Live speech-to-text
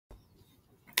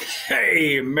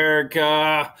Hey,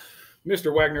 America.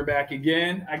 Mr. Wagoner back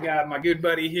again. I got my good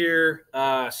buddy here,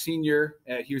 senior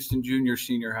at Houston Junior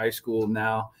Senior High School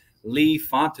now, Lee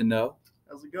Fontenot.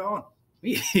 How's it going?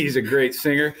 He's a great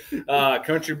singer,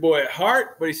 country boy at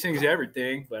heart, but he sings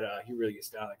everything, but he really gets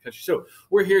down that country. So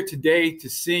we're here today to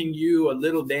sing you a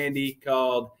little dandy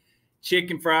called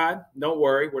Chicken Fried. Don't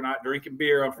worry, we're not drinking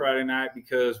beer on Friday night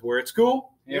because we're at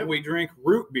school and we drink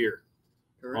root beer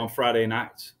on Friday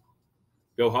nights.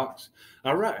 Go Hawks.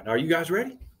 All right. Are you guys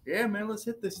ready? Yeah, man. Let's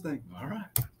hit this thing. All right.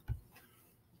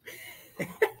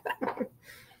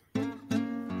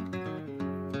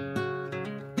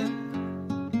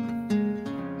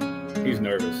 He's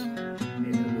nervous. Yeah, a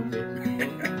little bit.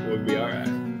 We'll be all right.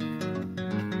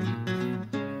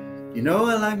 You know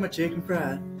I like my chicken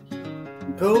fried.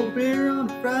 And cold beer on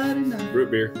a Friday night.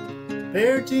 Root beer.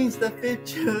 Pair of jeans that fit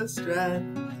just right.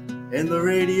 And the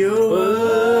radio.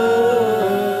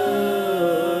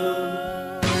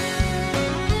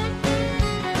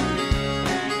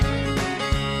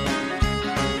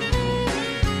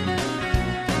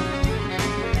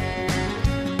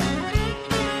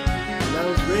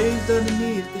 Raised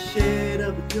underneath the shade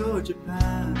of a Georgia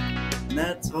pine, and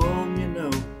that's home, you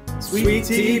know. Sweet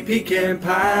tea, pecan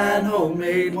pie, and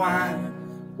homemade wine,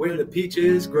 where the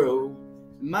peaches grow.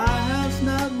 My house,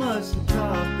 not much to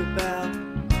talk about,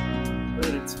 but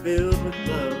it's filled with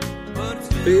love.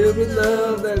 Filled with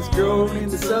love that's grown in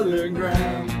the southern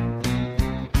ground,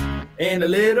 and a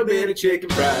little bit of chicken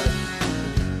fried.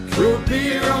 Root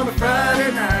beer on a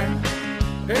Friday night,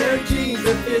 pair of jeans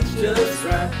that fits just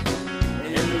right.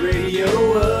 And the radio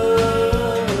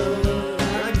up, I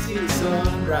can see the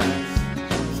sunrise.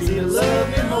 See the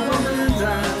love in my woman's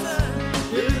eyes.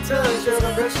 Feel the touch of a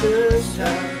precious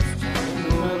child. And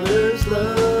no other's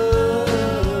love.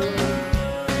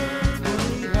 It's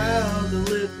funny how to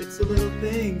live, it's the little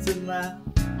things in life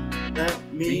that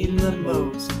mean the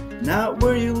most. Not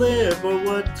where you live or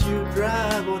what you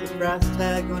drive or the price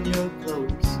tag on your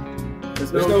clothes.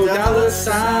 There's no dollar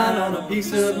sign on a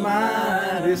piece of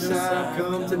mind, this I've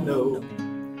come to know.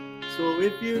 So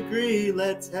if you agree,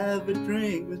 let's have a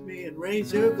drink with me and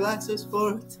raise your glasses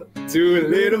for a toast. To a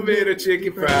little bit of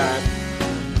chicken fried.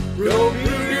 Roll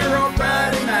beer on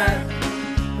Friday night,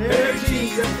 pair of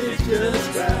jeans that fit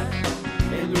just right.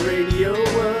 And the radio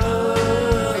up,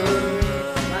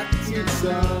 I can see the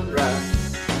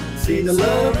sunrise. See the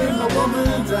love in my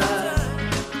woman's eyes.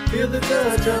 Feel the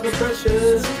touch of a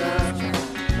precious child.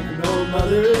 No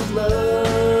mother's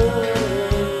love.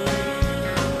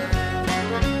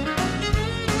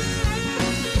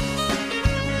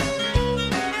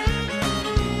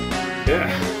 Yeah.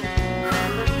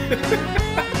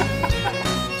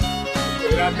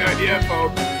 We're not done yet,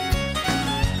 folks.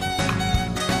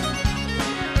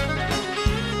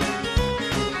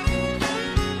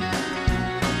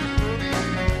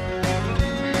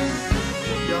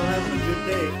 Y'all having a good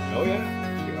day? Oh, yeah.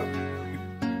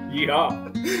 Yeah.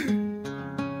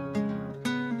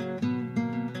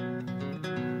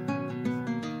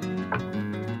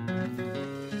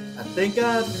 I thank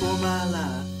God for my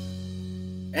life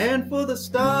and for the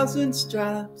stars and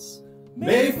stripes.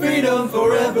 May freedom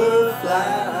forever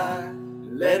fly.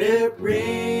 Let it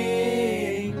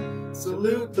ring.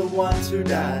 Salute the ones who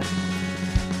died,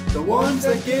 the ones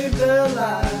that gave their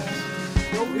lives.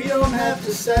 No, we don't have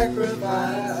to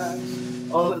sacrifice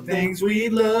all the things we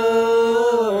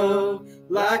love,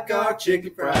 like our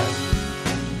chicken fried.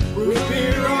 Root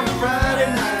beer on a Friday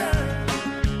night,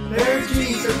 pair of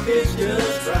jeans that fit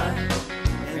just right,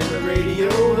 and the radio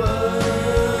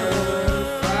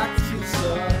up, I can see the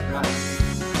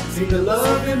sunrise. See the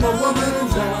love in my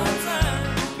woman's eyes,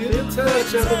 feel the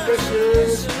touch of a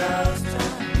precious child.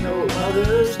 No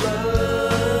mother's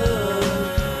love,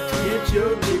 get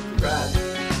your chicken fried.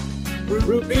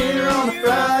 Root beer on a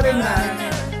Friday night,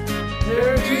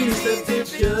 pair of jeans that fit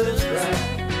just right,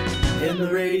 and the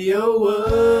radio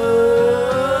up,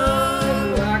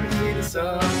 I can see the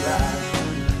sunrise.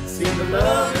 See the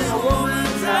love in a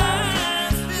woman's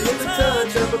eyes, feel the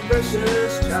touch of a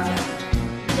precious child.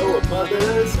 Know a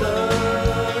mother's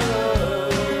love.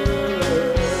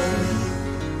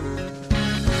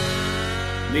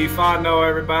 Lee Fontenot,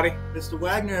 everybody. Mr.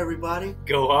 Wagoner, everybody.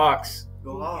 Go Hawks.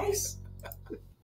 Go Hawks.